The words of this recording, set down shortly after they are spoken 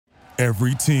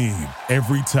Every team,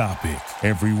 every topic,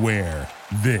 everywhere.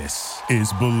 This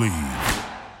is Believe.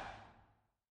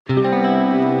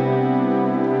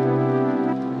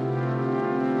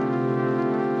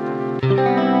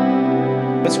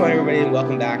 What's going on, everybody, and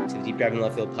welcome back to the Deep Dive in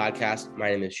Left Field podcast.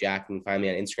 My name is Jack. You can find me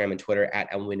on Instagram and Twitter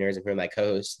at MWiners. I'm here with my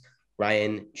co-hosts,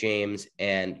 Ryan, James,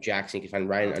 and Jackson. You can find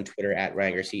Ryan on Twitter at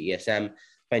Ryan Garcia ESM.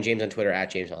 Find James on Twitter at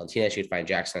James Valentinez. You can find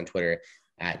Jackson on Twitter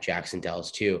at Jackson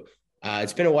Dells 2.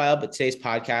 It's been a while, but today's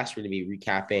podcast, we're going to be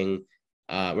recapping.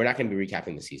 We're not going to be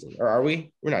recapping the season. Or are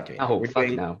we? We're not doing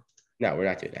that. No, No, we're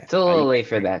not doing that. It's a little late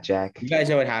for that, Jack. You guys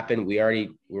know what happened.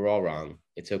 We're all wrong.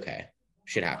 It's okay.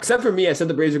 Shit happens. Except for me, I said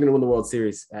the Braves are going to win the World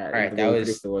Series. All right, that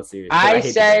was the World Series. I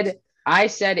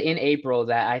said in April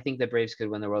that I think the Braves could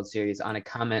win the World Series on a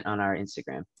comment on our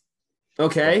Instagram.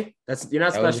 Okay, you're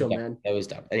not special, man. That was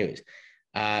dumb. Anyways,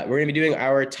 we're going to be doing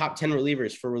our top 10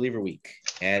 relievers for reliever week,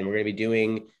 and we're going to be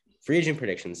doing free agent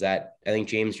predictions that I think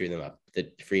James drew them up,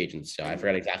 the free agents. So I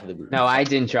forgot exactly the. No, I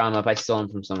didn't draw them up. I stole them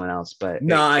from someone else. But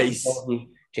nice.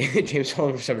 James stole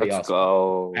them from somebody else. Let's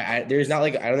go. There's not I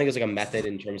don't think it's like a method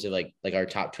in terms of like our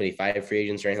top 25 free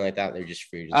agents or anything like that. They're just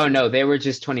free agents. Oh no, they were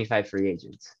just 25 free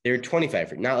agents. They're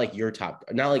 25, not like your top,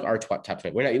 not like our top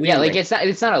 20.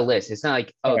 It's not a list. It's not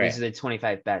like Right. These are the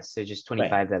 25 best. They're just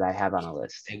 25 that I have on a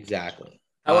list. Exactly.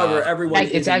 However, everyone.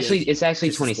 It's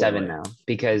actually 27 now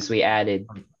because we added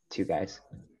 2 guys.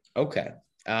 Okay.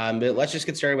 But let's just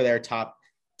get started with our top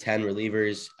 10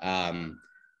 relievers.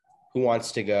 Who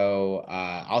wants to go?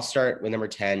 I'll start with number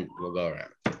 10. We'll go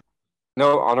around.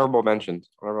 No, honorable mentions.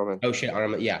 Oh shit!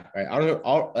 Yeah. All right.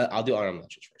 I'll do honorable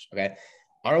mentions first. Okay.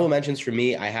 Honorable mentions for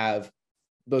me. I have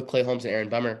both Clay Holmes and Aaron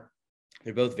Bummer.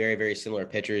 They're both very, very similar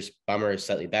pitchers. Bummer is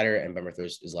slightly better, and Bummer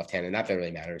throws his left-handed. Not that it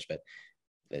really matters, but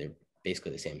they're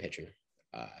basically the same pitcher.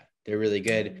 They're really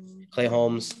good. Clay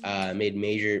Holmes made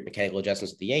major mechanical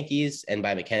adjustments with the Yankees, and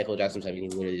by mechanical adjustments, I mean he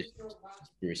literally just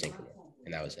threw a sinker,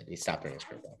 and that was it. He stopped throwing his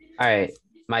curveball. All right,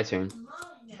 my turn.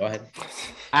 Go ahead.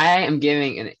 I am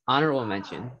giving an honorable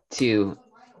mention to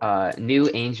new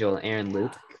Angel Aaron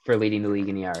Luke for leading the league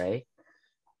in ERA,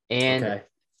 and Okay.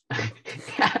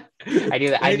 I knew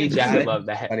that. I knew Jack would love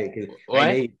that. Funny, What?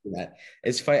 I knew that.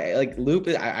 It's funny. Like Loop,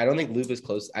 I don't think Loop is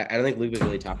close. I don't think Loop is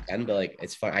really top 10, but like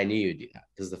it's fun. I knew you'd do that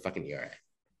because of the fucking ERA.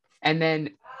 And then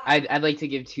I'd like to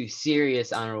give 2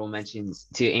 serious honorable mentions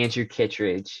to Andrew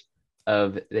Kittredge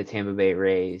of the Tampa Bay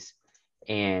Rays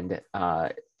and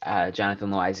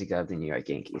Jonathan Loaiziga of the New York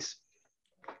Yankees.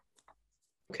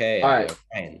 Okay. All right.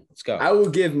 Ryan, let's go. I will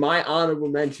give my honorable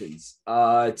mentions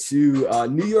to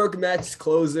New York Mets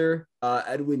closer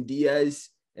Edwin Diaz,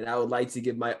 and I would like to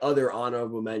give my other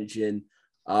honorable mention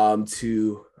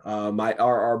to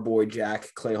our boy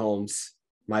Jack Clay Holmes,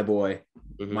 my boy,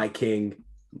 my king,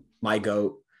 my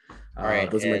goat. All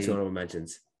right, those are my 2 honorable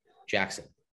mentions. Jackson.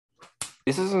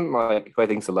 This isn't like who I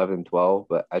think is 11 and 12,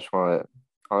 but I just want to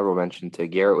honorable mention to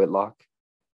Garrett Whitlock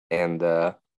and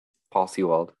Paul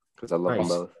Sewald because I love them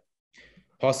both.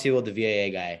 Paul Sewald, the VAA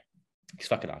guy. He's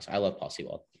fucking awesome. I love Paul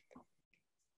Sewald.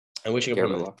 I wish I could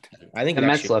put him on. I think the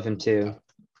Mets love him too.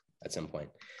 At some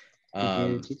point.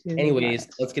 Anyways,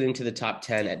 let's get into the top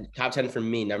 10. At top 10 for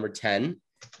me, number 10.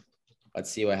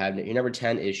 Let's see what I have. Your number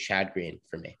 10 is Chad Green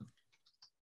for me.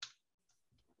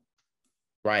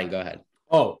 Ryan, go ahead.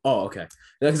 Oh, okay.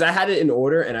 Because I had it in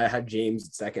order, and I had James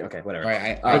second. Okay, whatever. All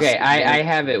right. I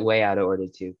have it way out of order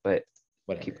too, but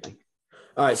whatever. Keep going.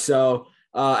 All right, so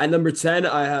at number 10,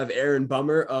 I have Aaron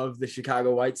Bummer of the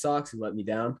Chicago White Sox, who let me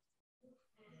down.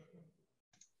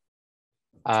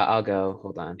 I'll go.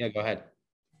 Hold on. Yeah, go ahead.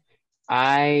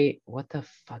 What the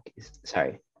fuck is?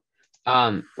 Sorry.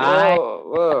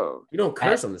 Whoa. You don't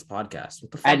curse on this podcast.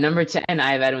 What the fuck? At number 10,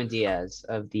 I have Edwin Diaz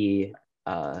of the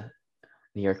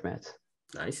New York Mets.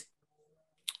 Nice.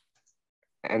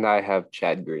 And I have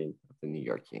Chad Green of the New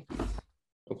York Yankees.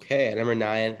 Okay, at number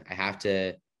 9, I have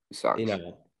to, Sucks.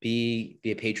 be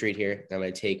a patriot here. I'm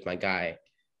going to take my guy.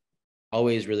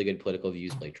 Always really good political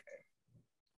views, Blake Trinan.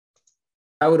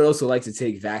 I would also like to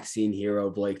take vaccine hero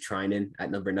Blake Trinan at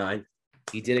number 9.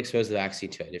 He did expose the vaccine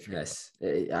to a different. Yes,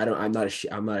 I'm not a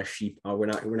sheep. Oh, we're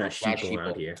not sheeple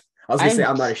around here. I was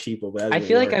I'm not a sheeple, but I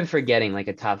feel like I'm forgetting like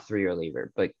a top 3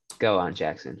 reliever, but go on,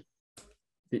 Jackson.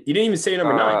 You didn't even say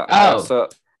number 9. So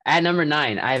at number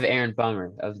 9, I have Aaron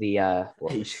Bummer of the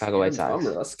Chicago White Sox.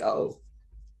 Bummer, let's go.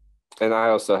 And I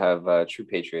also have True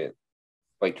Patriot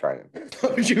Blake Trinan.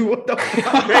 What the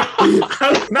fuck?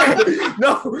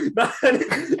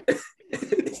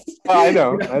 I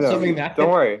know. Don't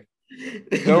worry.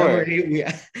 Number 8,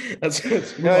 let's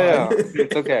no,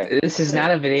 it's okay. This is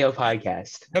not a video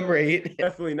podcast. Number 8,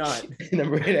 definitely not.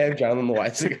 Number 8, I have Jonathan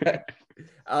Loaiziga.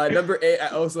 Number 8, I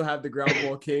also have the ground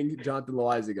ball king, Jonathan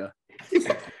Loizaga.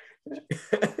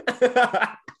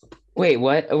 Wait,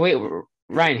 what? Wait,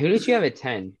 Ryan, who did you have at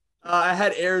 10? I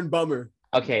had Aaron Bummer.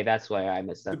 Okay, that's why I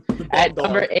missed up. The At dog.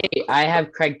 number 8, I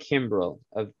have Craig Kimbrell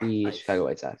of the Chicago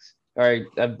White Sox. Or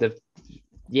of the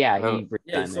Yeah, resigned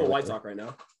he's still a there. White Sox right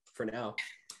now. For now.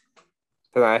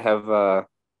 Then I have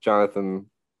Jonathan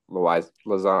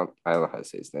Lazant. I don't know how to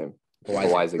say his name.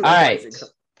 Loizaga. All right.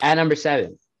 At number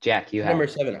 7, Jack, you have Number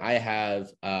 7, I have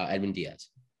Edwin Diaz.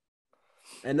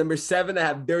 And number 7, I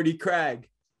have Dirty Craig.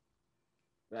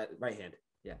 Right hand.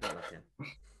 Yeah, not left hand.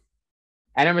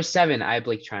 At number 7, I have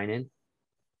Blake Trinan.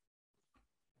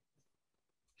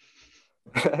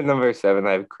 At number 7,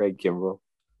 I have Craig Kimbrell.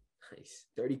 Nice.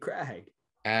 Dirty Craig.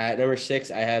 At number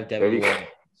 6, I have Devin Dirty- Williams.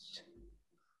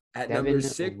 At Devin number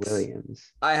 6,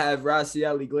 Williams. I have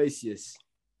Raciel Iglesias.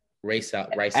 Rice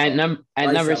At out. number Rice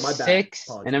out, my bad. 6,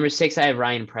 Apologies. at number 6, I have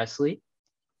Ryan Presley.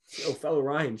 Oh, fellow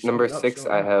Ryan. Number showing up, 6,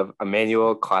 showing I up. have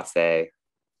Emmanuel Clase.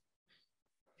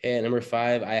 And number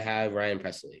 5, I have Ryan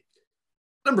Presley.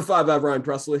 Number 5, I have Ryan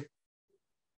Presley.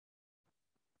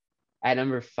 At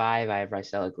number 5, I have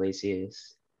Raisel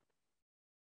Iglesias.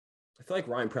 I feel like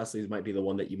Ryan Presley might be the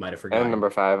one that you might have forgotten. And number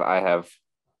 5, I have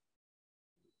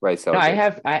Rice. No,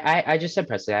 I just said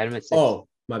Presley. I had him at 6. Oh,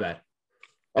 my bad.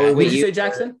 Oh, what Wait, did you you- say,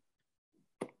 Jackson?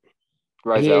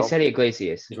 He said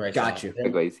Iglesias. Rice Got out. you. Then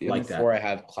Iglesias. Like number that. 4, I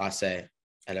have Clase.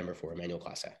 At number 4, Emmanuel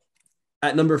Clase.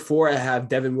 At number 4, I have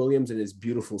Devin Williams and his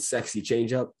beautiful, sexy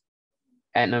changeup.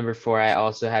 At number 4, I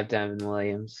also have Devin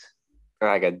Williams.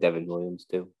 I got Devin Williams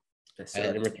too. Yes, At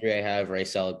sir. number 3, I have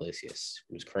Raisel Iglesias,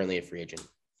 who's currently a free agent.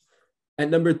 At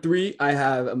number 3, I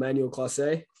have Emmanuel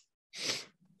Clase.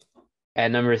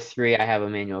 At number 3, I have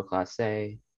Emmanuel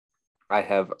Clase. I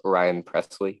have Ryan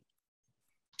Presley.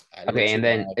 At number Okay, and 2,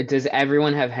 I then have- does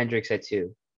everyone have Hendricks at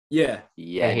 2? Yeah.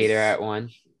 Yes. A hater at 1?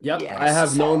 Yep. Yes. I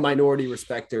have known minority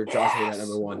respecter Josh Hader at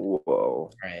number 1. Whoa.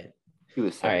 all right. He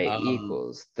was All right, Um,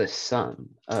 equals the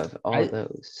sum of all I-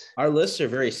 those. Our lists are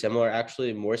very similar,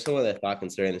 actually, more similar than I thought,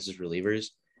 considering this is relievers.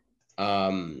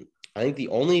 I think the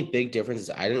only big difference is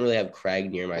I didn't really have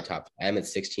Craig near my top. I'm at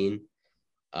 16.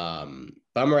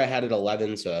 Bummer, I had at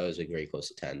 11, so I was like very close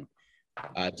to 10.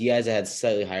 Diaz, I had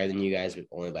slightly higher than you guys, but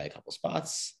only by a couple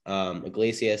spots.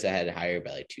 Iglesias, I had higher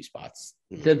by like 2 spots.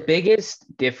 The biggest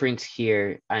difference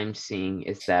here I'm seeing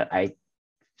is that I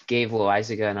gave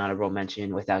Loizaga an honorable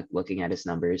mention without looking at his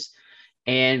numbers.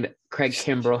 And Craig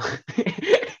Kimbrell.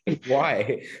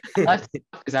 Why?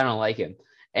 Because I don't like him.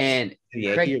 And The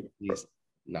Yankee Craig, or he's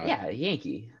not? yeah,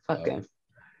 Yankee. Fuck Oh. him.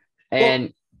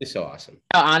 And He's so awesome.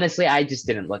 honestly, I just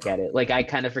didn't look at it. Like I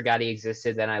kind of forgot he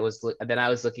existed. Then I was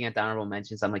looking at the honorable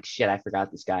mentions. I'm like, shit, I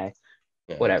forgot this guy.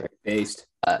 Yeah. Whatever. Based.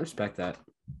 Uh, Respect that.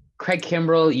 Craig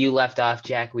Kimbrell, you left off,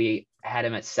 Jack. We had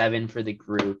him at 7 for the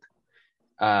group.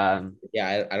 Yeah,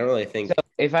 I don't really think. So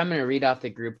if I'm gonna read off the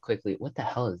group quickly, what the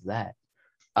hell is that?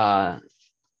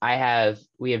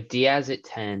 We have Diaz at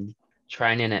 10,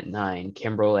 Trinan at 9,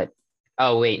 Kimbrell at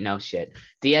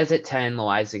Diaz at 10,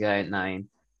 Loizaga at 9,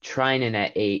 Trinan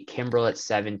at 8, Kimbrell at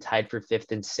 7, tied for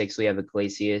 5th and 6th. We have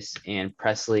Iglesias and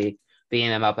Presley beating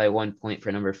them out by 1 point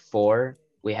for number 4.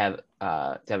 We have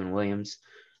Devin Williams.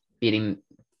 Beating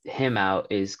him out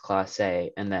is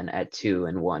Clase, and then at 2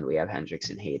 and 1 we have Hendricks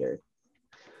and Hader.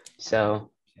 So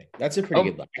That's a pretty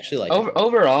good look. Actually, like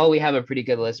overall, we have a pretty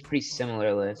good list, pretty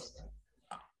similar list.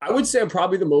 I would say I'm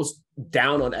probably the most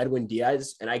down on Edwin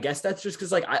Diaz, and I guess that's just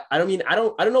because like I don't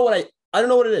know what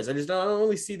it is. I don't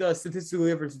really see the statistical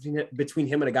difference between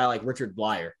him and a guy like Richard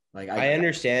Blyer. Like I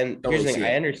understand. don't Here's the see thing.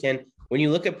 it. I understand when you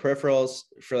look at peripherals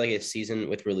for like a season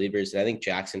with relievers, and I think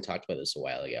Jackson talked about this a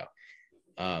while ago.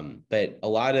 But a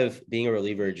lot of being a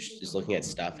reliever just is looking at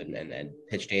stuff and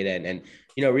pitch data and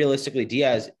realistically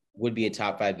Diaz would be a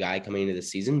top 5 guy coming into the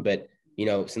season, but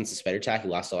since the spider tack, he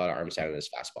lost a lot of arm sound in his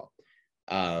fastball.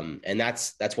 And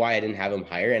that's why I didn't have him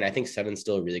higher. And I think 7's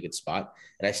still a really good spot.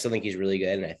 And I still think he's really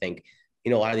good. And I think, a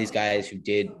lot of these guys who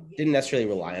didn't necessarily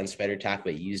rely on spider tack,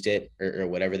 but used it or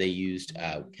whatever they used,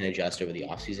 can adjust over the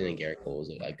offseason. And Garrett Cole is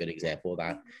a good example of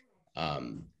that.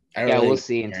 I don't really We'll think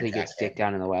see until he Karen gets Jack- kicked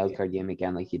down in the wild card game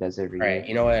again, like he does every All year. right,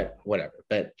 you know what? Whatever.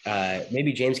 But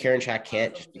maybe James Karinchak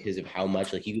can't just because of how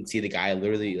much you could see the guy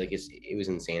literally it was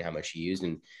insane how much he used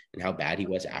and how bad he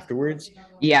was afterwards.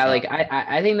 Yeah,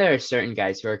 I think there are certain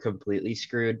guys who are completely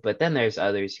screwed, but then there's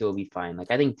others who will be fine.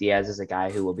 Like I think Diaz is a guy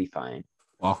who will be fine.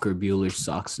 Walker Buehler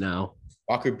sucks now.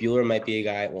 Walker Buehler might be a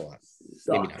guy. Well,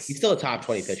 maybe not. Sucks. He's still a top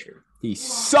 20 pitcher. He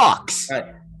sucks.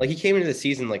 He came into the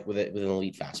season with an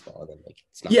elite fastball, and then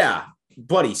it's not. Yeah,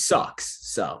 but he sucks.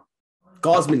 So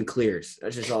Gosman clears.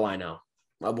 That's just all I know.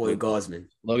 My boy Gosman.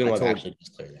 Logan I Webb told actually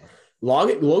just cleared out.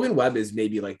 Logan Webb is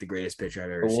maybe like the greatest pitcher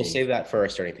I've ever But we'll seen. save that for our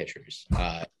starting pitchers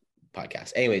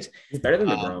podcast. Anyways, He's better than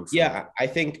the Bronx. Yeah, I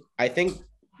think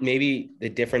maybe the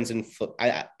difference in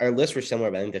our lists were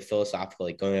similar, but I think the philosophical,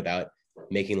 like going about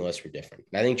making the list were different.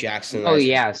 And I think Jackson. Oh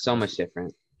yeah, so much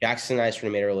different. Jackson and I sort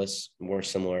of made our lists more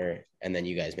similar, and then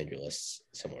you guys made your lists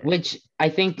similar. Which I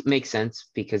think makes sense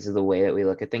because of the way that we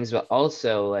look at things, but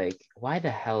also like, why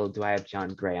the hell do I have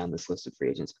John Gray on this list of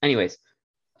free agents? Anyways,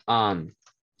 John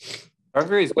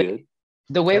Gray's good.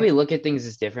 the way we look at things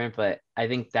is different, but I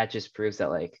think that just proves that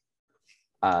like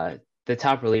the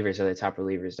top relievers are the top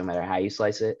relievers no matter how you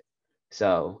slice it.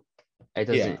 So it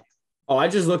doesn't. Oh, I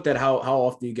just looked at how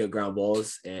often you get ground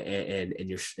balls and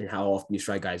how often you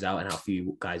strike guys out and how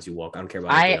few guys you walk. I don't care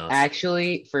about anything else.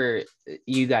 Actually, for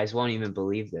you guys won't even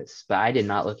believe this, but I did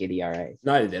not look at ERA.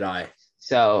 Neither did I.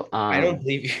 So I don't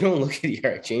believe you don't look at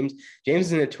ERA. James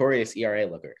is a notorious ERA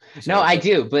looker. So no, I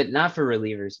do, but not for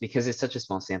relievers because it's such a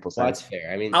small sample size. That's fair.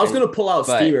 I mean, I was gonna pull out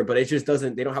Steamer, but it just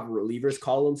doesn't. They don't have a relievers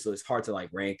column, so it's hard to like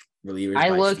rank relievers. I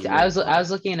looked. I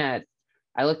was looking at.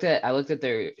 I looked at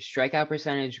their strikeout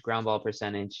percentage, ground ball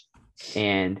percentage,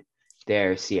 and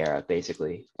their Sierra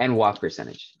basically, and walk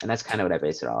percentage, and that's kind of what I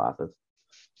base it all off of.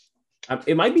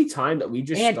 It might be time that we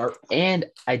just start. And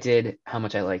I did how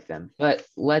much I like them, but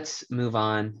let's move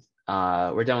on.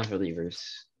 We're done with relievers.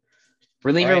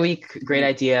 Reliever week, great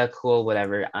idea, cool,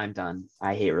 whatever. I'm done.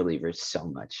 I hate relievers so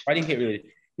much. Why do you hate relievers?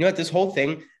 You know what? This whole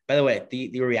thing. By the way,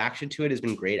 the reaction to it has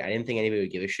been great. I didn't think anybody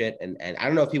would give a shit, and I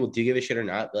don't know if people do give a shit or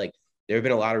not. But like, there have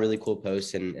been a lot of really cool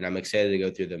posts, and I'm excited to go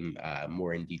through them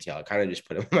more in detail. I kind of just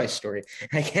put them in my story.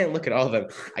 I can't look at all of them.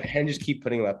 I kind of just keep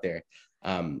putting them up there,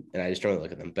 and I just don't really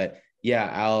look at them. But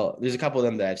yeah, there's a couple of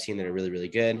them that I've seen that are really, really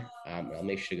good. I'll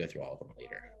make sure to go through all of them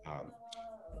later.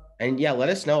 And yeah, let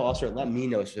us know. Also, let me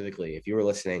know specifically if you were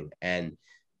listening and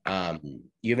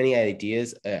you have any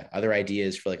ideas, other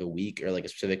ideas for like a week or like a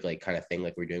specific like kind of thing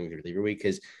like we're doing with reliever week.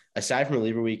 Because aside from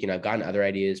reliever week, I've gotten other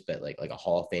ideas, but like a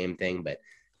Hall of Fame thing, but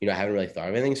I haven't really thought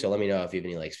of anything. So let me know if you have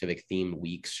any like specific themed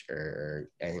weeks or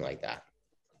anything like that.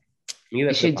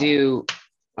 We should do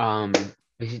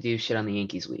shit on the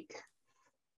Yankees week.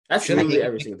 That's literally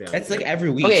every single thing. That's like every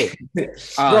week. Okay,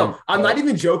 bro, I'm not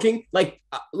even joking. Like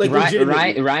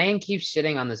Ryan keeps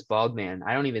shitting on this bald man.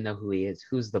 I don't even know who he is.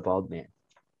 Who's the bald man?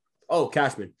 Oh,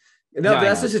 Cashman. No,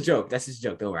 that's just a joke. That's just a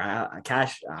joke. Don't worry. I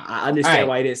understand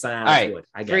why he didn't sign out. All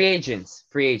right. Free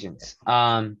agents.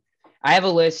 I have a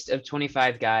list of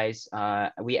 25 guys.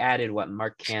 We added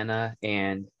Mark Canha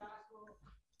and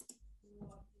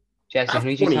Jackson. Who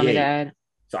did you tell me to add?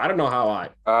 So I don't know how I.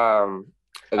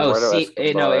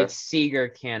 It's Seager,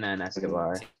 Canha, and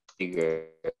Escobar. Seager.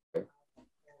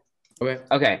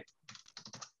 Okay.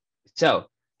 So,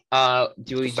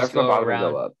 do we just go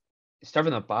around? Start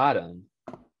from the bottom.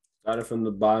 Started from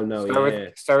the bottom. No,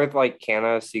 start with like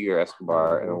Canha, Seager,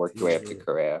 Escobar, and then work your way up to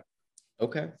Correa.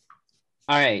 Okay.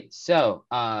 All right. So,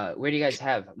 where do you guys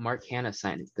have Mark Canha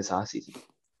signing this offseason?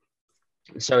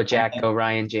 So, Jack, go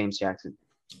Ryan, James, Jackson.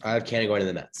 I have Canha going to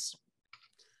the Mets.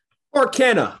 Mark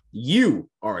Canha, you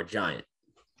are a giant.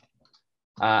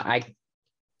 I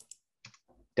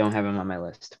don't have him on my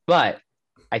list, but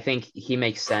I think he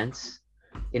makes sense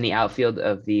in the outfield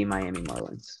of the Miami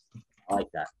Marlins. I like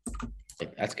that.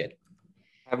 That's good.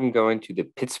 I have him going to the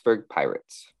Pittsburgh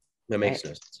Pirates. That makes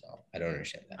no sense at all. I don't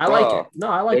understand that. I like it. No,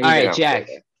 I like it. All right, Jack.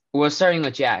 We're starting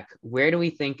with Jack. Where do we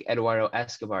think Eduardo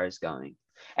Escobar is going?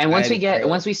 And once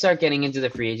we start getting into the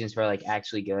free agents who are like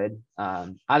actually good,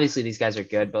 obviously these guys are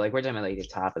good, but like we're talking about like the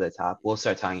top of the top. We'll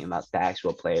start talking about the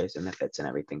actual players and the fits and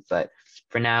everything. But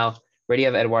for now, where do you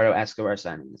have Eduardo Escobar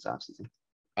signing this offseason?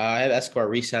 I have Escobar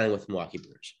re-signing with Milwaukee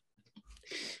Brewers.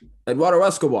 Eduardo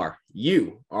Escobar,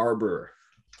 you are a Brewer.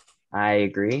 I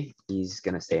agree. He's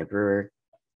gonna stay a Brewer.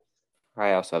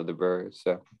 I also have the Brewers.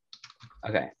 So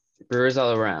okay, Brewers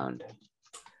all around.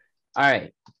 All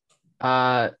right.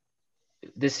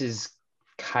 This is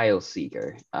Kyle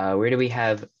Seager. Where do we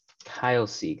have Kyle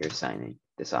Seager signing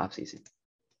this offseason?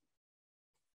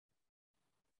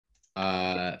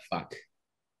 Fuck.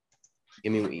 I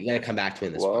mean, you gotta come back to me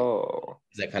in this one.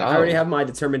 Is that kind I already have my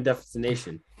determined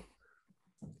destination.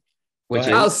 Which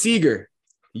Kyle Seager,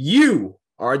 you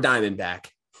are a Diamondback.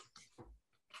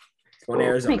 Going to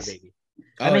Arizona, baby.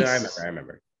 Oh, no, I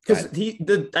remember. Because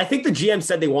I think the GM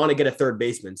said they want to get a third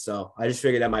baseman, so I just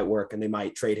figured that might work, and they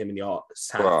might trade him in the all.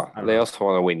 Well, they also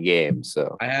want to win games,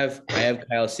 so I have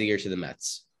Kyle Seager to the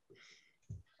Mets.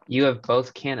 You have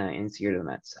both Canha and Seager to the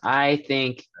Mets. I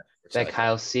think that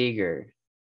Kyle Seager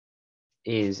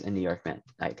is a New York Met.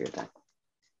 I agree with that.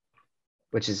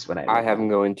 Which is what I have him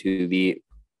going to the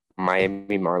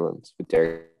Miami Marlins with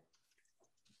Derek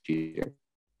Jeter.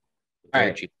 All Very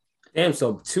right. cheap. Damn,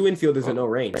 so 2 infielders and no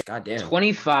range. God damn.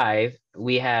 25,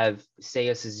 we have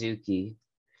Seiya Suzuki.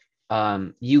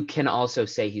 You can also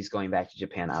say he's going back to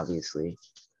Japan, obviously.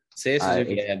 Say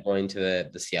Suzuki if- had going to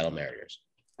the Seattle Mariners.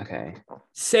 Okay.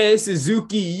 Say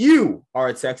Suzuki, you are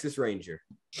a Texas Ranger.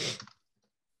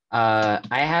 I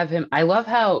have him. I love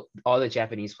how all the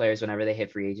Japanese players, whenever they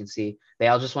hit free agency, they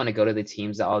all just want to go to the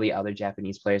teams that all the other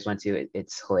Japanese players went to.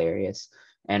 It's hilarious.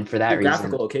 And for that Geographical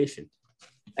reason, location.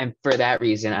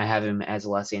 I have him as a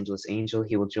Los Angeles Angel.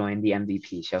 He will join the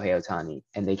MVP, Shohei Ohtani,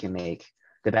 and they can make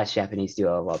the best Japanese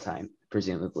duo of all time,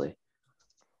 presumably.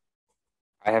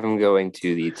 I have him going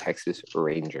to the Texas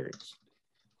Rangers.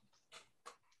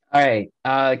 All right.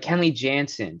 Kenley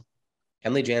Jansen.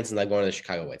 Kenley Jansen's not going to the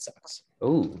Chicago White Sox.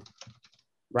 Ooh.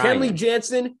 Kenley Ryan.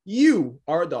 Jansen, you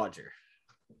are a Dodger.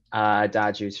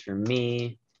 Dodgers for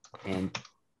me. And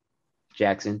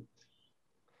Jackson.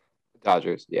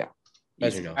 Dodgers, yeah.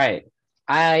 As you know. All right.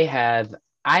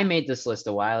 I made this list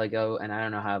a while ago, and I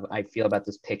don't know how I feel about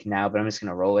this pick now, but I'm just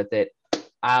gonna roll with it.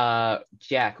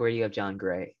 Jack, where do you have John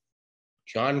Gray?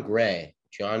 John Gray,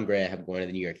 I have going to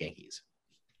the New York Yankees.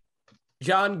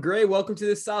 John Gray, welcome to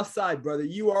the South Side, brother.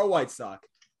 You are a White Sox.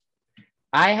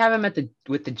 I have him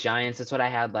with the Giants. That's what I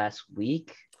had last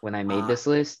week when I made this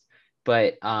list.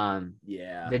 But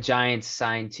Yeah. the Giants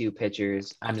signed 2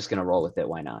 pitchers. I'm just gonna roll with it.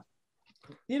 Why not?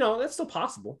 You know, that's still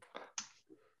possible.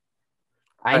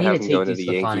 I I need have to him take going to these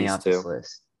the Stefani Yankees, off this too.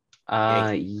 list.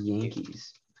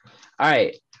 Yankees. All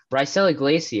right. Raisel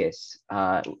Iglesias,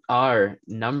 our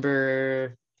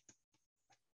number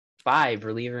 5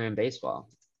 reliever in baseball,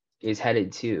 is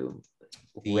headed to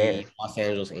where? The Los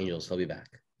Angeles Angels. He'll be back.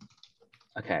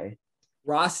 Okay.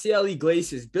 Raisel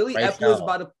Iglesias. Billy Epler is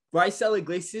about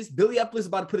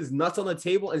to put his nuts on the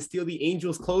table and steal the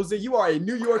Angels closer. You are a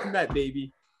New York Met,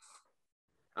 baby.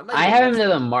 I have him to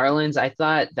the Marlins. I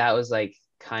thought that was like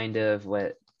kind of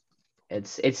what it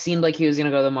seemed like he was gonna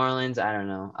go to the Marlins. I don't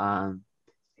know.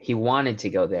 He wanted to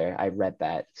go there. I read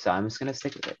that, so I'm just gonna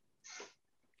stick with it.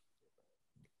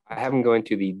 I have him going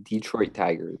to the Detroit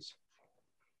Tigers.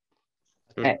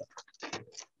 Okay.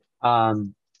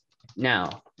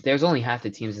 Now there's only half the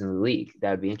teams in the league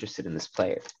that would be interested in this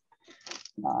player.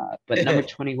 But number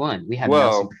 21, we have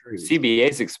Nelson Cruz. CBA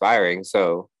is expiring,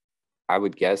 so I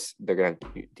would guess they're gonna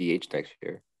DH next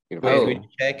year. Wait, Oh. who did you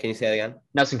say? Can you say that again?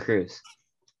 Nelson Cruz.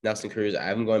 Nelson Cruz. I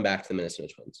have him going back to the Minnesota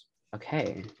Twins.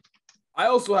 Okay. I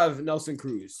also have Nelson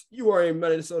Cruz. You are a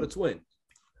Minnesota Twin.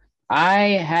 I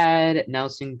had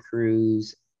Nelson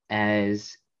Cruz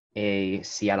as a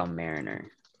Seattle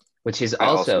Mariner, which is I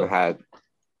also also had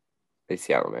a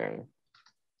Seattle Mariner.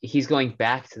 he's going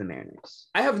back to the Mariners.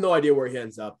 I have no idea where he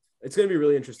ends up. It's going to be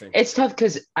really interesting. It's tough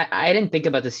because I didn't think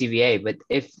about the CBA, but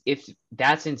if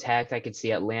that's intact, I could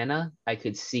see Atlanta. I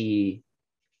see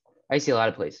a lot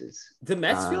of places. The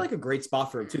Mets feel like a great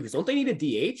spot for him, too, because don't they need a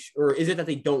DH? Or is it that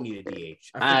they don't need a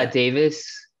DH? Davis.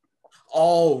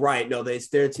 Oh, right. No,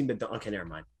 they're a team that don't. Okay, never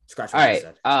mind. Scratch All what I right.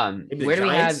 said. Maybe the Where do we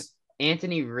have Giants?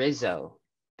 Anthony Rizzo,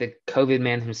 the COVID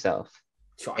man himself?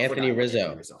 Oh, I Anthony forgot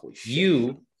about Rizzo. Holy shit.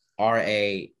 You are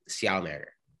a Seattle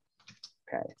Mariner.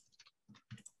 Okay.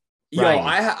 Yo,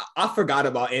 Ryan. I forgot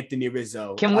about Anthony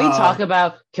Rizzo. Can we talk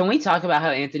about how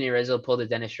Anthony Rizzo pulled a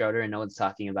Dennis Schroeder and no one's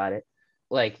talking about it?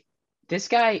 Like, this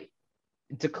guy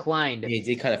declined. He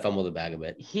did kind of fumble the bag a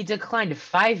bit. He declined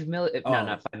 5 million. No, Oh.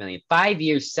 not 5 million. 5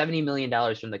 years, $70 million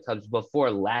from the Cubs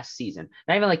before last season.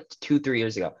 Not even like 2-3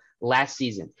 years ago. Last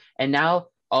season, and now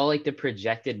all like the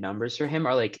projected numbers for him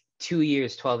are like 2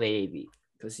 years, 12 AAV.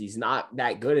 Because he's not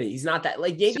that good. And he's not that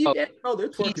like Yankee. So, Bro, they're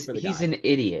twerking for the He's guy. an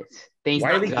idiot. Thank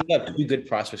Why did we God. give up 2 good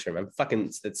prospects for him? I'm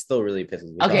fucking. That still really pisses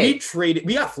me off. Okay.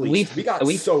 We got fleeced. We got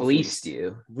we so fleeced fleeced.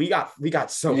 you. We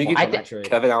got so You fucked get on that trade.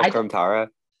 Kevin I- Alcantara.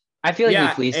 I feel like Yeah,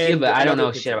 we fleeced and you, but I don't another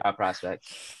know shit pitcher. about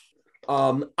prospects.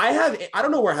 I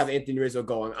don't know where I have Anthony Rizzo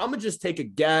going. I'm gonna just take a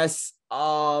guess.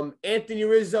 Anthony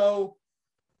Rizzo,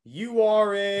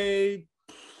 you're a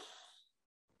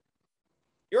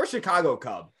Chicago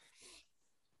Cub.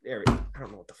 There, I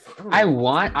don't know what the fuck. don't know I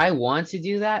what the fuck. want to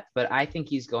do that, but I think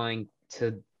he's going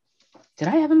to. Did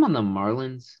I have him on the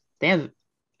Marlins? They have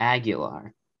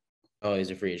Aguilar. Oh, he's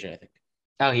a free agent, I think.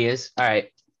 Oh, he is. All right,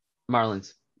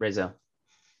 Marlins. Rizzo.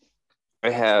 I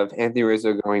have Anthony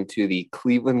Rizzo going to the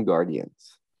Cleveland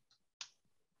Guardians.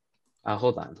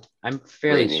 Hold on. I'm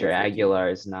fairly Rating sure of 15. Aguilar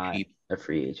is not Cheap. a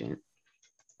free agent.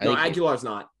 I No, think Aguilar's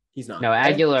not. He's not. No,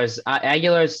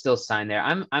 Aguilar's still signed there.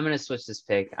 I'm gonna switch this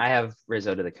pick. I have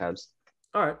Rizzo to the Cubs.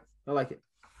 All right, I like it.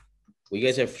 Well, you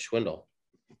guys have Schwindel.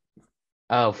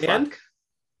 Oh fuck. And?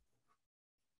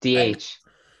 DH.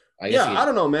 I guess Yeah, I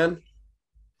don't know, man.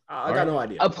 I got no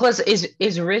idea. Plus,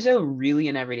 is Rizzo really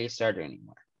an everyday starter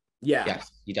anymore? Yeah. Yes,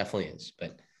 he definitely is.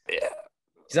 But Yeah.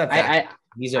 he's not that.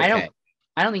 He's okay.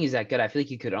 I don't think he's that good. I feel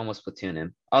like you could almost platoon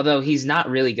him. Although he's not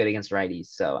really good against righties,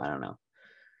 so I don't know.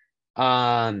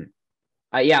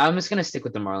 Yeah, I'm just gonna stick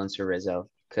with the Marlins for Rizzo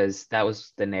because that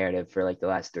was the narrative for like the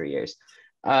last 3 years.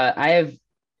 I have.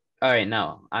 All right,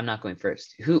 no, I'm not going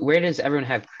first. Where does everyone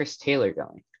have Chris Taylor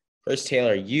going? Chris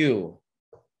Taylor, you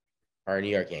are a New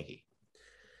York Yankee.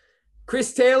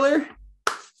 Chris Taylor,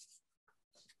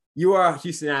 you are a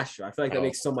Houston Astro. I feel like that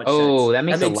makes so much sense. Oh, that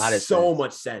makes a lot of so sense.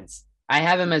 much sense. I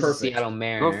have him as a Perfect. Seattle I don't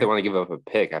Mariner. know if they want to give up a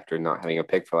pick after not having a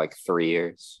pick for like 3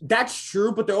 years. That's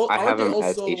true, but I have him as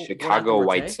also a Chicago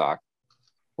White Sox.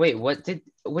 Wait, what do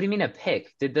you mean a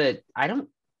pick? I don't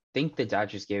think the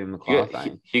Dodgers gave him a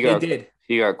qualifying. He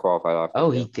got qualified off. Oh,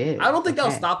 he did. I don't think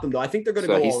that'll stop them though. I think they're going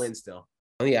to go all in still.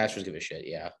 I think the Astros give a shit.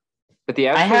 Yeah. But the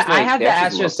Astros, I have the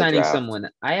Astros Astros signing someone.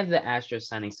 I have the Astros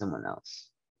signing someone else.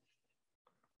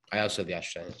 I also have the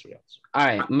Astros signing someone else. All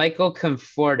right, Michael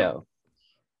Conforto.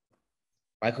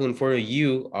 Michael Conforto,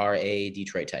 you are a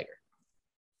Detroit Tiger.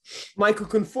 Michael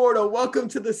Conforto, welcome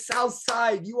to the South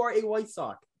Side. You are a White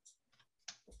Sox.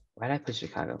 Why did I put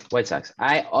Chicago? White Sox.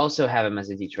 I also have him as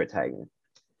a Detroit Tiger.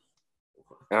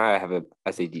 I have it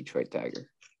as a Detroit Tiger.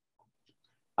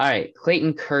 All right,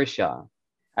 Clayton Kershaw.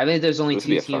 I think there's only This would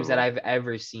be two a fun teams that one. I've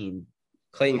ever seen.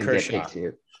 Clayton him get Kershaw. picked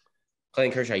to.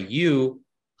 Clayton Kershaw, you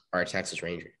are a Texas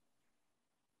Ranger.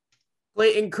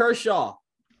 Clayton Kershaw,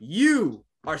 you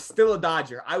are still a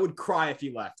Dodger. I would cry if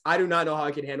he left. I do not know how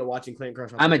I can handle watching Clayton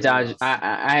Kershaw. I'm a Dodger.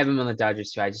 I have him on the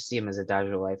Dodgers too. I just see him as a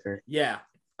Dodger lifer. Yeah,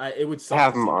 it would I suck.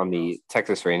 have him on the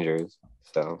Texas Rangers,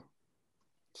 so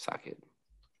suck it.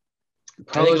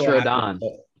 Carlos I think what Rodon.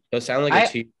 happened- It'll sound like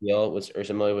a 2 deal or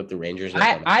similar with the Rangers.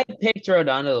 I picked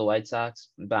Rodon to the White Sox,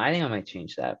 but I think I might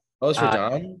change that. Carlos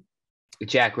Rodon?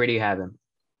 Jack, where do you have him?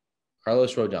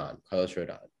 Carlos Rodon.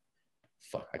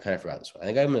 Fuck, I kind of forgot this one. I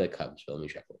think I'm in the Cubs, but let me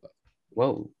check real quick.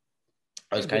 Whoa.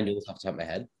 I was kind of doing this off the top of my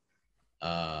head.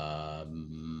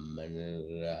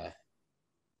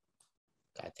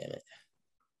 God damn it.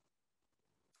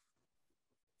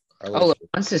 Carlos,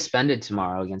 I'm suspended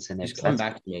tomorrow against the Knicks. just come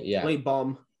back to me. Yeah, Play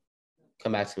bum.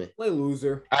 come back to me. Play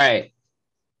loser. All right.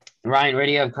 Ryan, where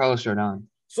do you have Carlos Rodon?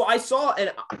 So I saw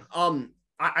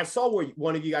I saw where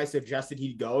one of you guys suggested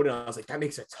he'd go, and I was like, that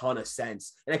makes a ton of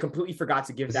sense. And I completely forgot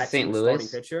to give Was that it St. team a Louis? starting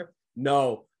pitcher.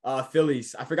 No,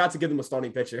 Phillies. I forgot to give them a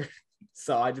starting pitcher.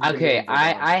 So I just Okay,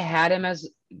 I had him as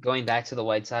going back to the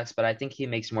White Sox, but I think he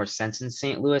makes more sense in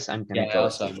St. Louis. I'm going to go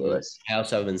with St. Louis. I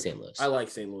also have him in St. Louis. I like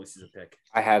St. Louis as a pick.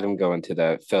 I had him going to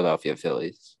the Philadelphia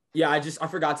Phillies. Yeah, I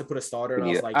forgot to put a starter, and I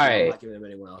was like, All I'm right. not giving him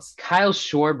anyone else. Kyle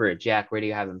Schwarber, Jack, where do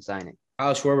you have him signing?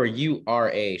 Kyle Schwarber, you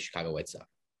are a Chicago White Sox.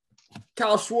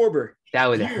 Kyle Schwarber. That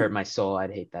would hurt my soul.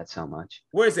 I'd hate that so much.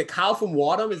 Where is it? Kyle from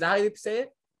Wadham? Is that how you say it?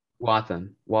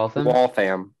 Waltham. Waltham.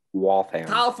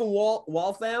 Kyle from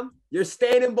Waltham? You're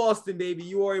staying in Boston, baby.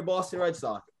 You are a Boston Red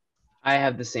Sox. I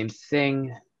have the same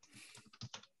thing.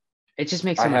 It just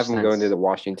makes so I much have him sense. going to the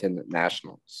Washington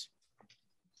Nationals.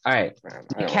 All right. Man,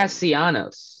 The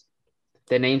Castellanos,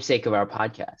 the namesake of our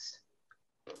podcast.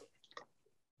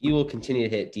 He will continue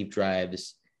to hit deep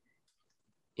drives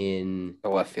in the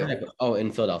left field.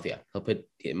 in Philadelphia. He'll put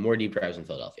more deep drives in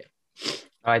Philadelphia.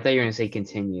 Oh, I thought you were going to say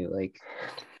continue. Like,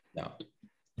 No.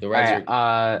 The all Reds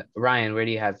right, Ryan, where do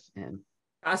you have him?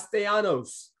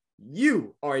 Castellanos,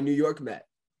 you are a New York Met.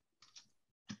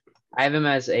 I have him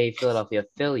as a Philadelphia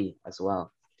Philly as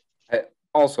well. I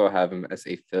also have him as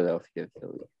a Philadelphia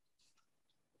Philly.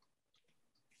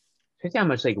 Look how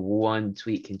much like one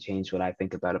tweet can change what I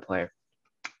think about a player.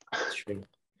 true.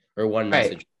 Or one Right.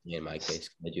 message in my case.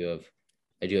 I do have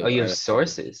Oh, you have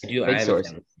sources. I do. Big I am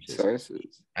sources. a fan with sources.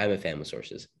 Sources. I'm a fan with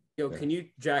sources. Yo, can you,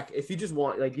 Jack, if you just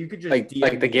want, like, you could just Like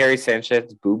DM the me. Gary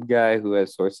Sanchez boob guy who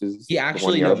has sources. He the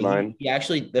actually 1 yard no, line. he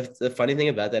actually the funny thing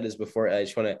about that is before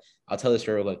I'll tell this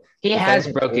story. Like He the has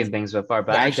funny thing broken is- things before,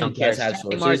 but he I actually don't care. does have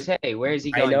Starling sources. Marte, where is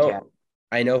he I going, Jack? know.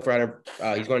 I know for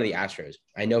he's going to the Astros.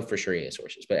 I know for sure he has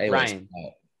sources. But anyways, Ryan.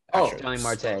 Oh, Astros. Starling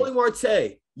Marte. Starling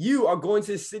Marte, you are going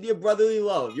to the city of brotherly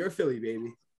love. You're a Philly,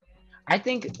 baby. I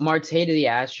think Marte to the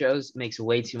Astros makes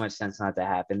way too much sense not to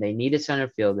happen. They need a center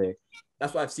fielder.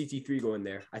 That's why I have CT3 going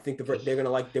there. I think they're gonna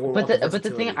like. They're gonna But want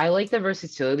the thing, I like the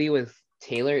versatility with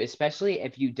Taylor, especially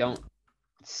if you don't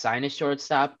sign a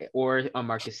shortstop or a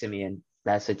Marcus Simeon.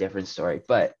 That's a different story.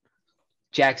 But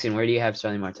Jackson, where do you have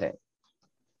Starling Marte?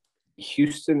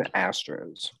 Houston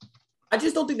Astros. I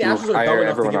just don't think the You Astros are hire dumb enough to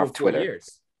everyone give him off 4 Twitter.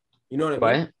 years. You know what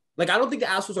I mean? What? Like, I don't think the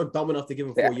Astros are dumb enough to give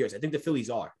him 4 Yeah. years. I think the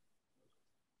Phillies are.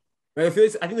 Right? I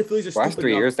think the Phillies are Last stupid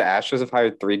 3 enough. years, the Astros have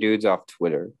hired 3 dudes off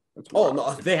Twitter. Oh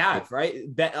no, they have right.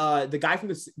 The guy from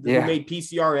who made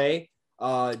PCRA,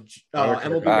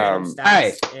 MLB random stats. All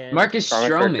right, and Marcus Connor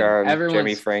Stroman,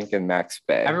 Jeremy Frank, and Max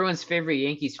Bay. everyone's favorite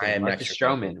Yankees I fan, am Marcus Max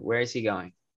Stroman. Where is he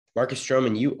going? Marcus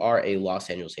Stroman, you are a Los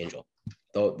Angeles Angel.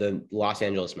 The Los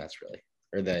Angeles Mets, really,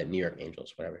 or the New York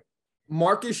Angels, whatever.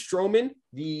 Marcus Stroman,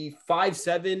 the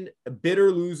 5'7"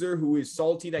 bitter loser who is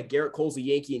salty that Garrett Cole's a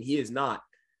Yankee and he is not.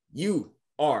 You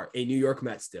are a New York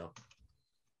Mets still.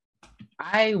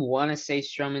 I want to say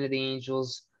Stroman to the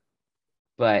Angels,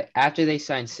 but after they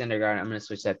signed Syndergaard, I'm going to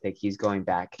switch that pick. He's going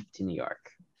back to New York.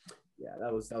 Yeah,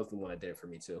 that was the one that did it for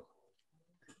me too.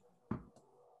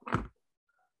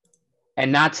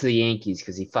 And not to the Yankees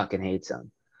because he fucking hates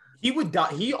them. He would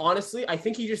die. He honestly, I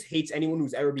think he just hates anyone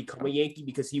who's ever become a Yankee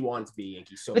because he wanted to be a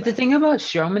Yankee so But bad. the thing about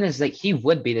Stroman is like he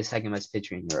would be the second best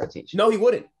pitcher in your rotation. No, he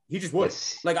wouldn't. He just wouldn't.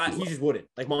 Yes, He just wouldn't.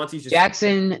 Like Monty's just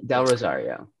Jackson Del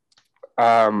Rosario.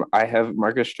 I have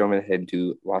Marcus Stroman head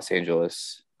to Los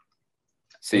Angeles,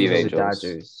 City of Angels or Angels,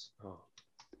 Dodgers.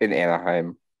 in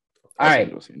Anaheim. All Los right.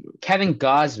 Angeles. Kevin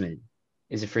Gausman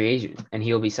is a free agent, and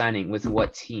he'll be signing with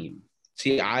what team?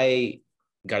 See, I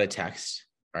got a text.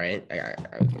 All right.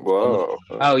 Whoa.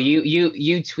 Oh, you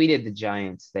tweeted the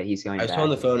Giants that he's going I was back. on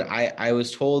the phone. I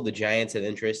was told the Giants have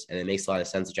interest, and it makes a lot of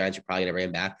sense. The Giants are probably going to bring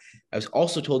him back. I was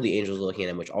also told the Angels are looking at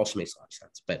him, which also makes a lot of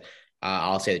sense. But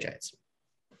I'll say the Giants.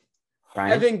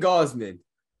 Brian? Kevin Gausman.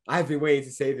 I've been waiting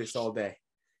to say this all day.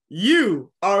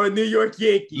 You are a New York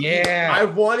Yankee. Yeah.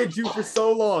 I've wanted you for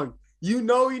so long. You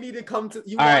know you need to come to.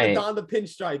 You All want to right. don the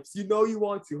pinstripes. You know you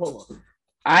want to. Hold on.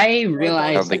 I realized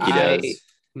I don't think he I does.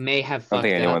 may have I don't fucked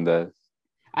think anyone up. does.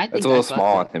 I think That's a little I fucked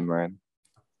small up. on him, Ryan.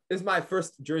 This is my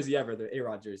first jersey ever, the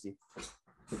A-Rod jersey.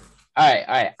 All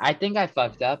right. I think I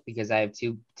fucked up because I have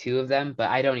two of them, but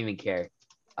I don't even care.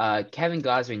 Kevin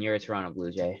Gausman, you're a Toronto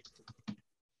Blue Jay.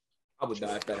 I would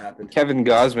die if that happened. Kevin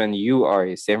Gausman, you are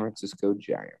a San Francisco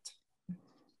Giant.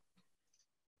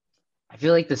 I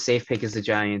feel like the safe pick is the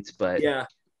Giants, but Yeah.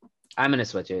 I'm gonna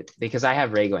switch it because I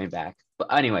have Ray going back.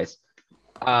 But anyways,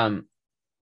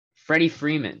 Freddie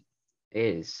Freeman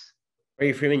is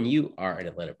Freddie Freeman, you are an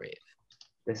Atlanta Brave.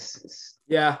 this is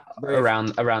Yeah.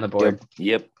 around the board.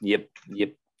 Yep.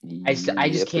 I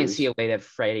just can't see a way that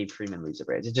Freddie Freeman leaves the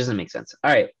Braves. It doesn't make sense.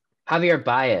 All right, Javier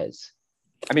Baez,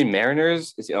 I mean,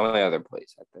 Mariners is the only other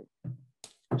place, I think.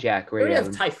 Jack, We where do already you have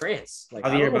have him? Ty France. Like, I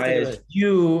Javier don't know if they're Baez,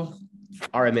 you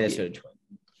are a Minnesota Twin.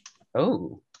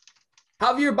 Oh,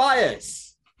 gonna- Javier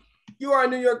Baez. You are a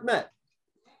New York Met.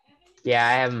 yeah,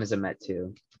 I have him as a Met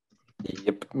too.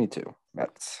 Yep, me too.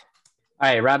 Mets. All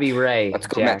right, Robbie Ray, Let's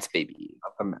go Jack. Mets, baby.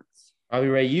 Up the Mets. Bobby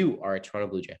Ray, you are a Toronto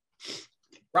Blue Jay.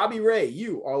 Robbie Ray,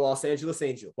 you are Los Angeles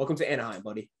Angel. Welcome to Anaheim,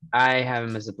 buddy. I have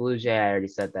him as a Blue Jay. I already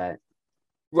said that.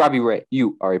 Robbie Ray,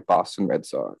 you are a Boston Red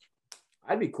Sox.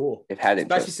 I'd be cool. They've had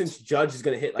Especially interest. since Judge is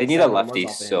going to hit. They need a 7 home runs lefty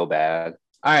off of him. so bad.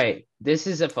 All right, this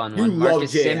is a fun You one. love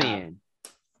Marcus J.Hap. Semien.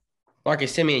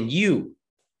 Marcus Simeon, you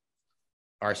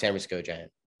are a San Francisco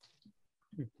Giant.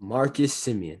 Marcus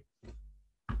Semien.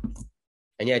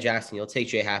 And yeah, Jackson, you'll take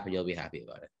J-Hap and you'll be happy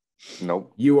about it.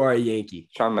 Nope. You are a Yankee.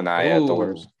 Sean Manaea at the Ooh.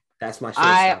 worst. That's my I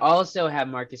shortstop. also have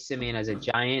Marcus Semien as a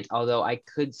Giant, although I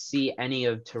could see any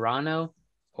of Toronto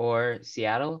or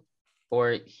Seattle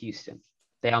or Houston.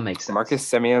 They all make sense. Marcus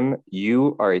Semien,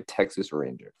 you are a Texas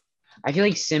Ranger. I feel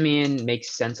like Semien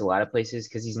makes sense a lot of places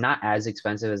because he's not as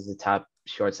expensive as the top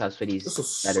shortstops, but he's This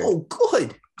is better. so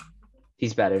good.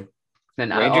 He's better than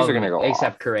Rangers all are of gonna them, go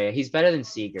except off. Correa. He's better than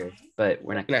Seager, but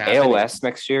we're not. Gonna happen. ALS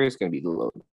next year is going to be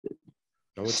loaded.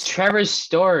 No, it's Trevor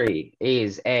Story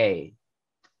is a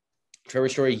Trevor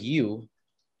Story, you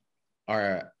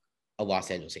are a Los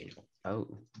Angeles Angel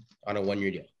oh. on a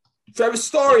 1-year deal. Trevor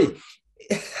Story.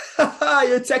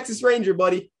 You're a Texas Ranger,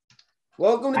 buddy.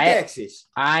 Welcome to Texas.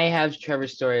 I have Trevor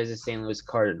Story as a St. Louis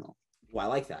Cardinal. Well, I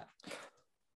like that.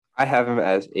 I have him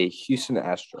as a Houston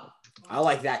Astro. I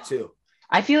like that too.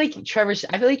 I feel like the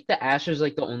Astros are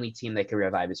like the only team that could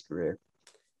revive his career.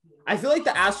 I feel like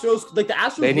the Astros,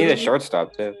 They need a literally-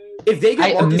 shortstop too. If they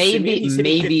get Marcus maybe- Semien, he's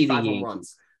hitting maybe the 55 home Yankees.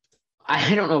 runs.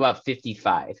 I don't know about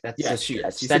 55. That's Yes, just, he is.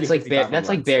 that's, He's that's hitting like 55 that's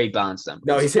home like runs. Barry Bonds numbers.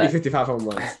 No, he's hitting but 55 home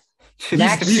runs.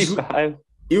 Max- 65.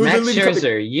 He was Max literally becoming-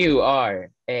 Scherzer, you are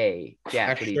a Jack.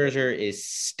 Max what do you think? Scherzer is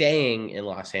staying in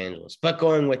Los Angeles, but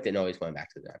going with it. No, he's going back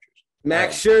to the Dodgers.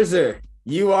 Max Scherzer,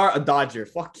 you are a Dodger.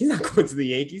 Fuck, he's not going to the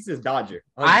Yankees. He's a Dodger.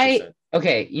 100%.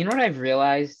 Okay, you know what I've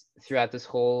realized throughout this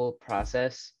whole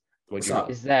process Would What's you? up?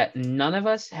 is that none of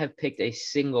us have picked a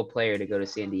single player to go to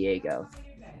San Diego.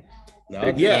 No.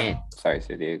 Yeah. Sorry,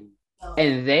 dude.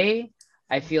 And they,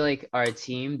 I feel like, are a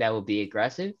team that will be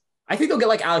aggressive. I think they'll get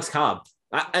like Alex Cobb,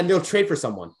 and they'll trade for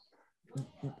someone.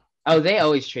 Oh, they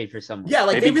always trade for someone. Yeah,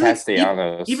 like Maybe they really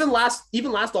Castellanos. even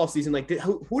last offseason, like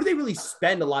who do they really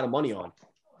spend a lot of money on?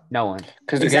 No one.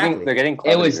 Because Exactly. they're getting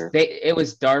It was Clevenger. it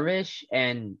was Darvish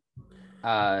and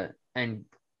Tyone.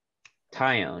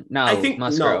 No, I think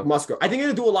Musgrove. Musgrove. I think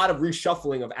they're gonna do a lot of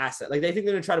reshuffling of assets. Like they think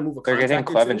they're gonna try to move a They're getting contract or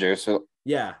two. Clevenger, so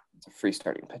Yeah, it's a free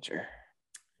starting pitcher.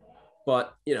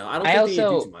 but I don't think they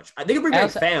can do too much. They could bring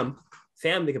back Pham.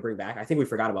 Pham they could bring back. I think we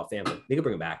forgot about Pham. They could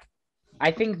bring him back.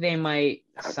 I think they might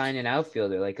sign an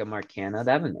outfielder like a Marcano.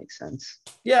 That would make sense.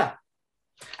 Yeah.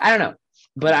 I don't know.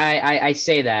 But I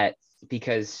say that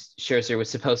because Scherzer was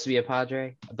supposed to be a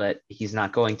Padre, but he's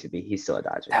not going to be. He's still a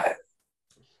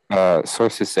Dodger.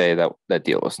 Sources say that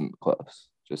deal wasn't close.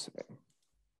 Just saying.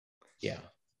 Yeah,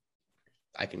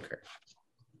 I concur.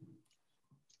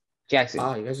 Jackson.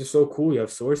 Wow, you guys are so cool. You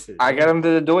have sources. I got him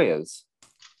to the Doyas.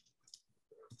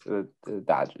 The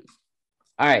Dodgers.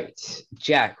 All right,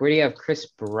 Jack, where do you have Chris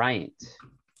Bryant?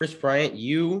 Chris Bryant,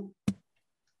 you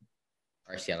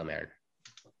are Seattle Mariner.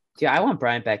 Dude, I want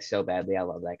Bryant back so badly. I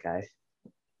love that guy.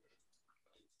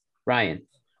 Ryan.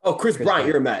 Oh, Chris Bryant,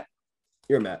 you're a Met.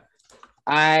 You're a Met.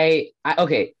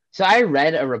 Okay. So I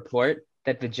read a report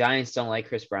that the Giants don't like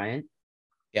Chris Bryant.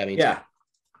 Yeah, me too.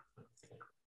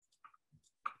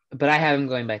 But I have him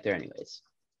going back there anyways.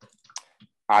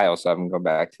 I also have him go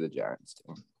back to the Giants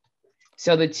too.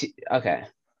 So okay.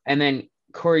 And then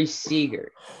Corey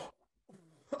Seager.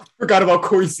 Forgot about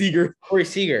Corey Seager. Corey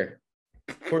Seager.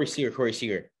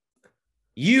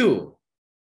 You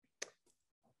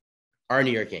are a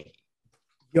New York Yankee.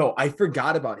 Yo, I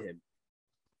forgot about him.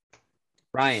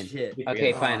 Ryan. Shit.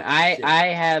 Okay, fine. Shit. I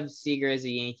have Seager as a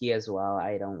Yankee as well.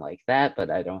 I don't like that,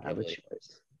 but I don't have a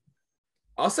choice.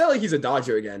 I'll say like he's a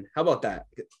Dodger again. How about that?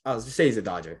 I'll just say he's a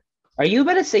Dodger. Are you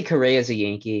about to say Correa as a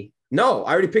Yankee? No,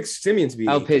 I already picked Simeon to be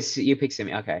a Yankee. You picked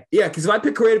Simeon. Okay. Yeah, because if I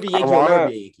pick Correa to be Yankee, I'll never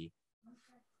be a Yankee.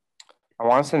 I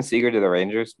want to send Seager to the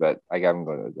Rangers, but I got him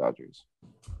going to the Dodgers.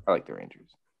 I like the Rangers.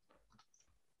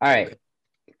 All right.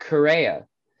 Correa.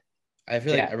 I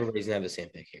feel like everybody's going to have the same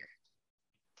pick here.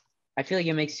 I feel like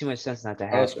it makes too much sense not to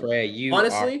have Carlos Correa, you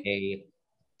honestly are a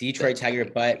Detroit Tiger,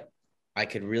 but I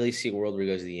could really see a world where he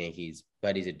goes to the Yankees,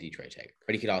 but he's a Detroit Tiger.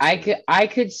 But he could also I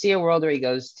could see a world where he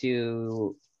goes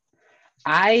to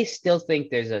I still think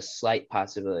there's a slight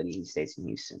possibility he stays in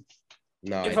Houston.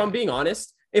 No. If I'm being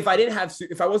honest, if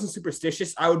I wasn't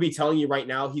superstitious, I would be telling you right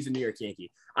now he's a New York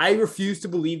Yankee. I refuse to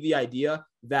believe the idea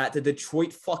that the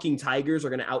Detroit fucking Tigers are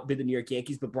going to outbid the New York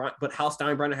Yankees, but Hal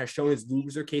Steinbrenner has shown his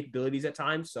loser capabilities at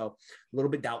times, so a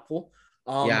little bit doubtful.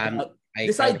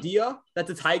 This idea that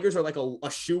the Tigers are like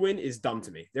a shoo-in is dumb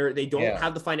to me. They don't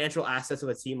have the financial assets of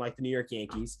a team like the New York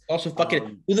Yankees. Also,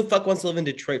 who the fuck wants to live in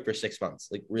Detroit for 6 months?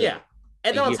 Like, really? Yeah.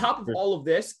 And then on top of all of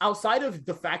this, outside of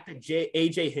the fact that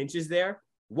AJ Hinch is there,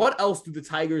 what else do the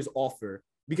Tigers offer?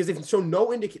 Because they've shown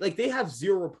no indication, like they have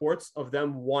zero reports of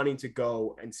them wanting to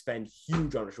go and spend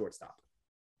huge on a shortstop.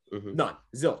 Mm-hmm. None.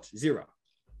 Zilch. Zero.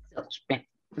 I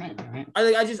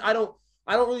don't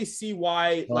really see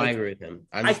why. Well, I agree with him.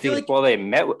 I feel like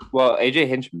AJ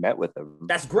Hinch met with them.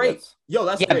 That's great.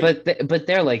 That's great. But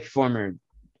they're like former.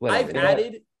 I've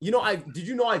added. Did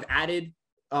you know I've added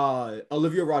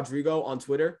Olivia Rodrigo on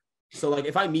Twitter? So like,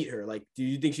 if I meet her, like, do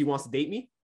you think she wants to date me?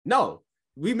 No.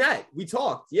 We met. We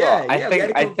talked. Yeah.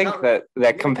 I think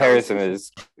that comparison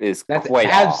is that's quite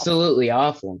absolutely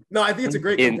awful. No, I think it's a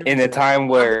great in a time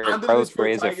where Carlos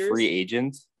Correa is a free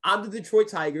agent. I'm the Detroit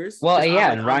Tigers. Well,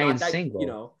 and Ryan's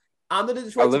single. I'm the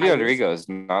Detroit Olivia Tigers. Rodrigo is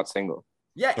not single.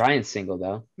 Yeah, Ryan's single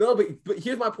though. No, but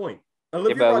here's my point.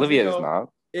 Olivia is not.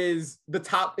 Is the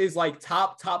top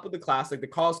of the class, like the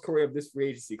Carlos Correa of this free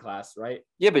agency class, right?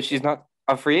 Yeah, but she's not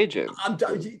a free agent. I'm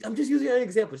just using an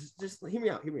example. Just hear me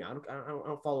out. I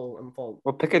don't follow. I'm following.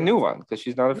 Well, pick a new one because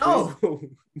she's not a free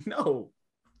agent. No.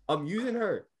 I'm using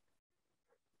her.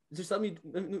 Just let me.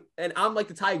 And I'm like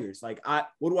the Tigers. Like,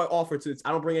 what do I offer to?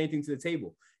 I don't bring anything to the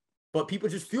table. But people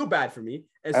just feel bad for me.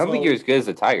 And I don't think you're as good as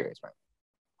the Tigers, man.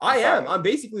 I am. I'm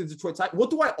basically the Detroit Tigers. What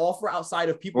do I offer outside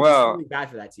of people just feeling bad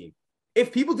for that team?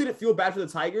 If people didn't feel bad for the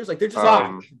Tigers, like they're just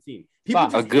a team. People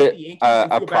just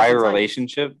a prior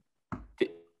relationship.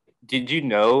 Did you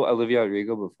know Olivia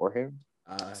Rodrigo beforehand?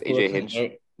 AJ Hinch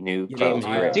knew Carlos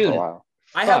Correa for a while.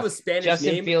 I have a Spanish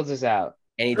Justin name. Fields is out.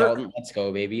 Andy Dalton, let's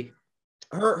go, baby.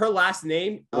 Her last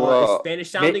name is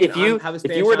Spanish sounding. If you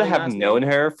were to have known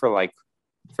her for like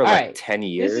 10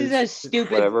 years, this is a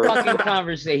stupid fucking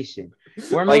conversation.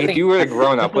 If you were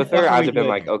grown up with her, I'd have been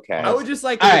like, okay. I would just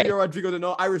like Olivia Rodrigo to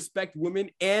know I respect women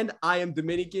and I am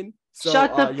Dominican. So,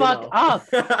 shut the fuck up.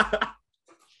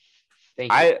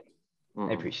 Thank you.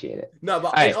 I appreciate it. No, but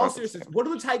All in right. all seriousness, what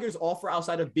do the Tigers offer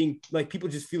outside of being like people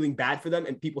just feeling bad for them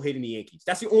and people hating the Yankees?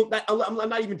 That's the only. I'm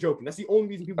not even joking. That's the only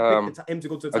reason people pick him to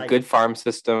go to the Tigers. A good farm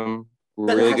system,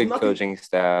 really good coaching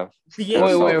staff. The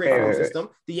Yankees have a great farm wait. system.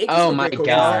 The Yankees Oh have a my great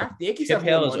coaching God. staff. The Yankees Chip have more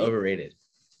Hale is money. overrated.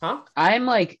 Huh? I'm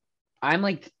like,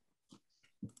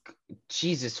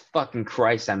 Jesus fucking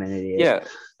Christ, I'm an idiot. Yeah,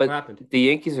 but What happened? the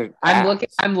Yankees are.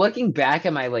 I'm looking back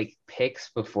at my like picks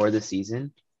before the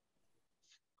season.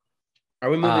 Are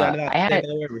we moving on to that? I had-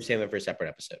 Or we're saving it for a separate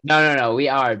episode? No, we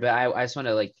are, but I just want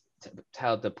to like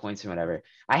tell the points or whatever.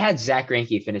 I had Zach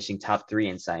Greinke finishing top 3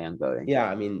 in Cy Young voting. Yeah,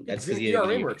 I mean that's because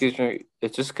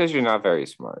It's just because you're not very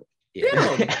smart.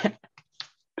 Yeah.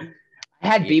 I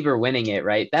had Bieber winning it,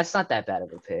 right? That's not that bad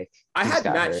of a pick. I He's had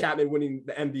got Matt hurt. Chapman winning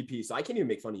the MVP, so I can't even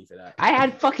make fun of you for that. I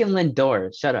had fucking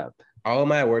Lindor. Shut up. All of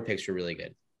my award picks were really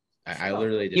good. I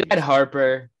literally did. You had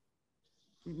Harper.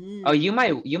 Mm-hmm. Oh, you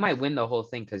might win the whole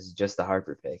thing because just the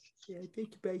Harper pick.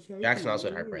 Jackson also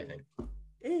had Harper, I think.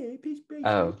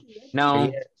 Oh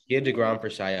no, He had DeGrom for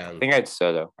Cy Young. I think I had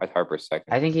Soto. I had Harper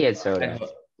second. I think he had Soda.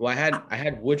 Well, I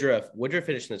had Woodruff. Woodruff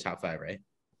finished in the top 5, right?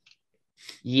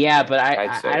 Yeah, but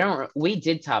I'd say- I don't. We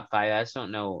did top 5. I just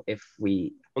don't know if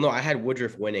we. Well, no, I had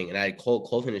Woodruff winning, and I had Cole.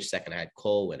 Cole finished second. I had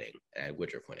Cole winning, and I had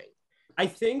Woodruff winning. I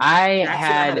think I Jackson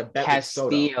had a bet with Soto.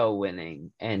 Castillo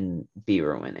winning and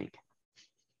Bieber winning.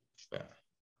 Yeah.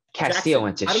 Castillo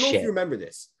went to I don't know if shit. you remember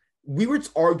this. We were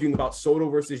arguing about Soto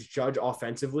versus Judge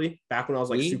offensively back when I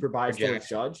was like Me super biased or towards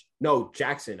Judge. No,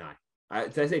 Jackson.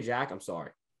 Did I say Jack? I'm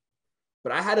sorry.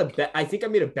 But I had a bet. I think I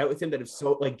made a bet with him that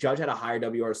if Judge had a higher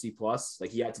WRC plus, like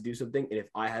he had to do something, and if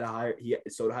I had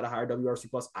Soto had a higher WRC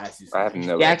plus, I had to do I have something.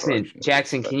 no recollection.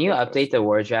 Jackson, can you update the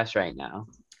war drafts right now?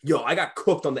 Yo, I got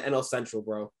cooked on the NL Central,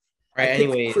 bro. All right. I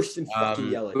picked Anyway, Christian fucking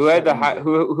Yelich. Who had the high?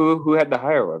 Who had the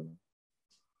higher one?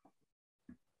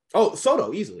 Oh,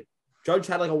 Soto easily. Judge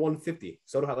had like a 150.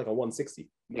 Soto had like a 160.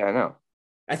 Yeah, I know.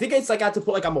 I think it's like I have to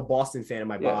put like I'm a Boston fan in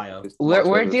my bio.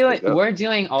 We're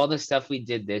doing all the stuff we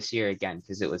did this year again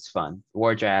because it was fun.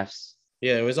 War drafts.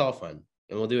 yeah, it was all fun,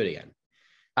 and we'll do it again.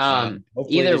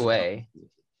 Hopefully Either there's- way.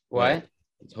 What?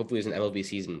 Hopefully, there's an MLB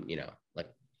season. Like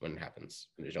when it happens.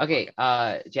 When there's no Okay,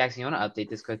 podcast. Jackson, you want to update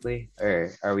this quickly,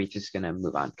 or are we just gonna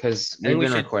move on? Because I think we've we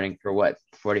been should- recording for what,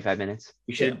 45 minutes?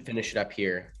 We should finish it up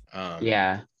here.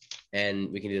 Yeah.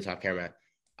 And we can do the top camera.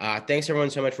 Thanks everyone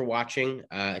so much for watching.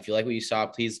 If you like what you saw,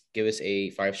 please give us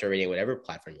a 5-star rating, whatever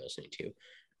platform you're listening to.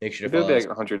 Make sure to It'll follow be us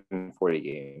like 140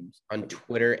 games on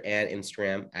Twitter and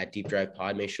Instagram at Deep Drive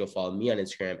Pod. Make sure to follow me on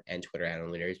Instagram and Twitter at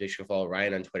Leaders. Make sure to follow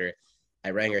Ryan on Twitter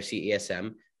at Ryan Garcia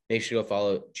ESM. Make sure to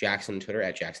follow Jackson on Twitter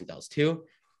at JacksonDells2.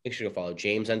 Make sure to follow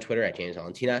James on Twitter at James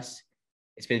Valentinas.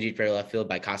 It's been Deep Drive Left Field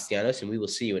by Castellanos, and we will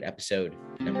see you in episode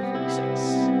number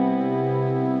 46.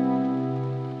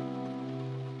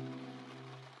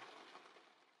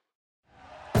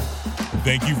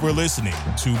 Thank you for listening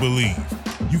to Believe.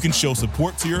 You can show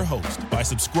support to your host by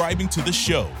subscribing to the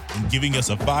show and giving us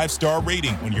a 5-star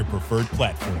rating on your preferred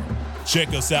platform. Check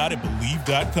us out at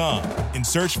Believe.com and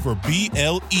search for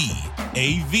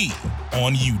BLEAV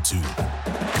on YouTube.